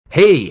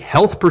Hey,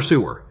 health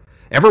pursuer.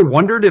 Ever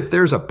wondered if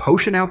there's a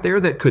potion out there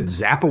that could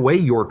zap away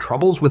your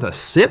troubles with a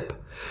sip?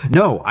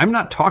 No, I'm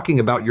not talking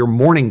about your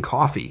morning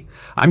coffee.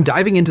 I'm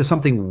diving into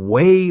something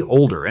way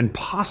older and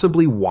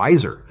possibly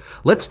wiser.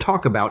 Let's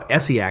talk about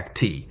Essiac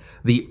tea,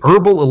 the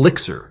herbal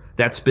elixir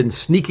that's been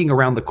sneaking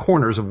around the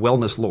corners of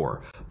wellness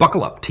lore.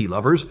 Buckle up, tea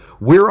lovers.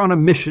 We're on a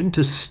mission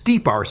to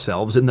steep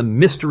ourselves in the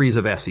mysteries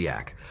of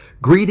Essiac.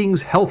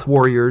 Greetings, health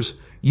warriors.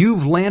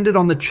 You've landed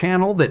on the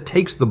channel that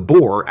takes the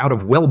bore out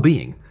of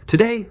well-being.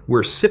 Today,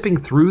 we're sipping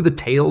through the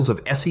tales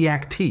of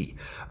Essiac tea,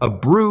 a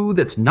brew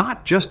that's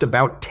not just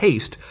about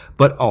taste,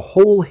 but a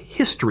whole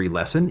history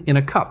lesson in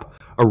a cup,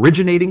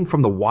 originating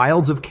from the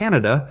wilds of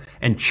Canada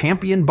and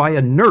championed by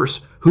a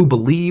nurse who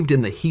believed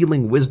in the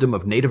healing wisdom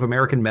of Native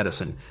American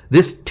medicine.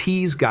 This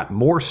tea's got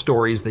more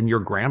stories than your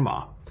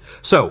grandma.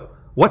 So,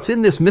 what's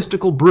in this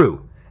mystical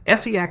brew?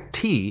 Essiac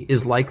tea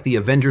is like the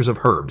Avengers of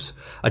Herbs,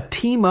 a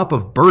team-up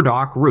of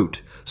burdock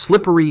root,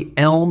 slippery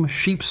elm,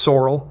 sheep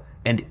sorrel,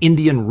 and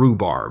Indian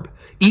rhubarb.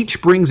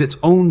 Each brings its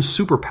own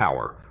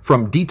superpower,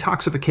 from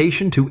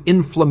detoxification to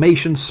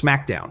inflammation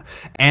smackdown.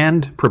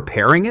 And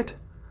preparing it?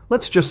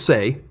 Let's just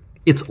say,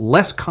 it's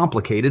less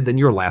complicated than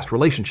your last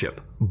relationship.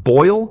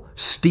 Boil,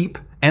 steep,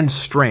 and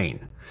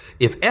strain.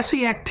 If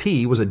Essiac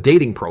tea was a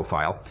dating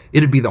profile,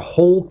 it'd be the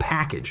whole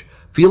package.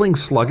 Feeling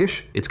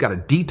sluggish? It's got a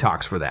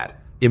detox for that.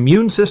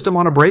 Immune system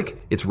on a break?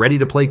 It's ready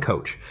to play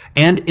coach.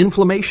 And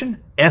inflammation?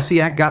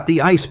 Essiac got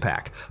the ice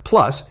pack.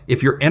 Plus,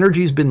 if your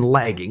energy's been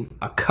lagging,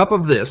 a cup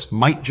of this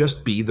might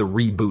just be the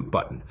reboot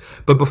button.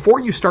 But before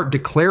you start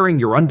declaring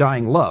your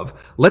undying love,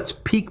 let's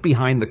peek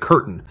behind the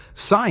curtain.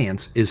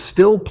 Science is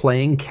still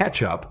playing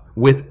catch up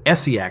with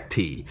Essiac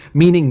tea,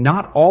 meaning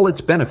not all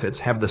its benefits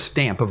have the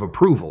stamp of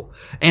approval.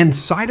 And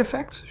side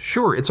effects?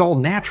 Sure, it's all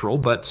natural,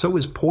 but so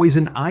is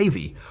poison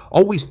ivy.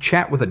 Always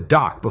chat with a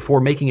doc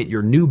before making it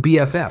your new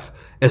BFF,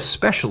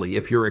 especially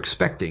if you're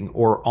expecting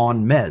or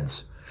on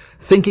meds.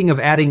 Thinking of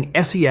adding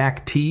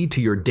Essiac tea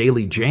to your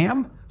daily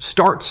jam?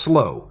 Start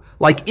slow,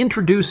 like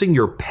introducing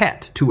your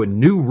pet to a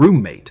new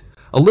roommate.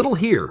 A little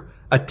here,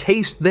 a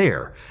taste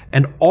there,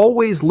 and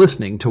always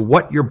listening to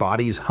what your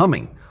body's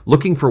humming.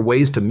 Looking for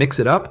ways to mix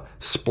it up,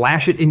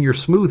 splash it in your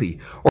smoothie,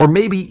 or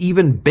maybe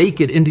even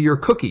bake it into your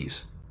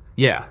cookies.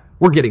 Yeah,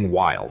 we're getting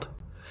wild.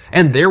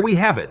 And there we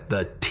have it,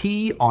 the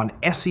tea on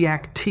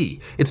Essiac tea.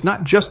 It's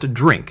not just a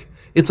drink.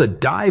 It's a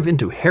dive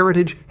into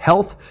heritage,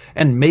 health,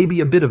 and maybe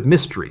a bit of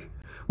mystery.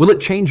 Will it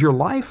change your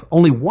life?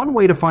 Only one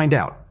way to find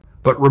out.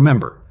 But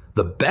remember,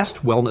 the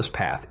best wellness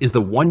path is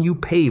the one you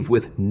pave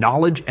with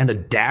knowledge and a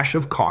dash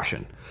of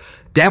caution.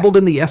 Dabbled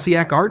in the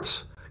Essiac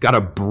arts? Got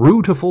a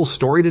beautiful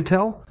story to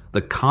tell?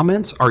 The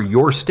comments are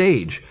your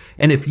stage.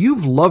 And if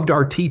you've loved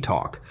our tea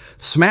talk,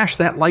 smash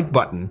that like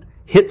button,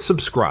 hit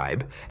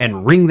subscribe,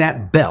 and ring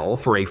that bell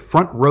for a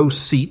front row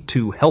seat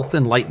to health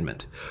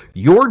enlightenment.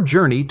 Your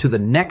journey to the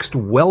next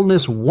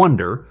wellness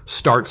wonder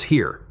starts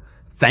here.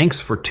 Thanks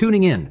for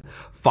tuning in.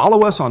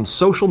 Follow us on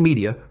social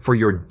media for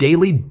your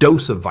daily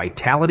dose of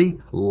vitality,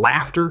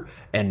 laughter,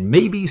 and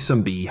maybe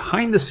some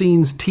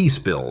behind-the-scenes tea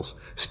spills.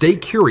 Stay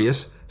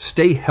curious,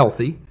 stay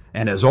healthy,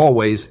 and as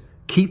always,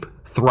 keep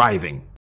thriving.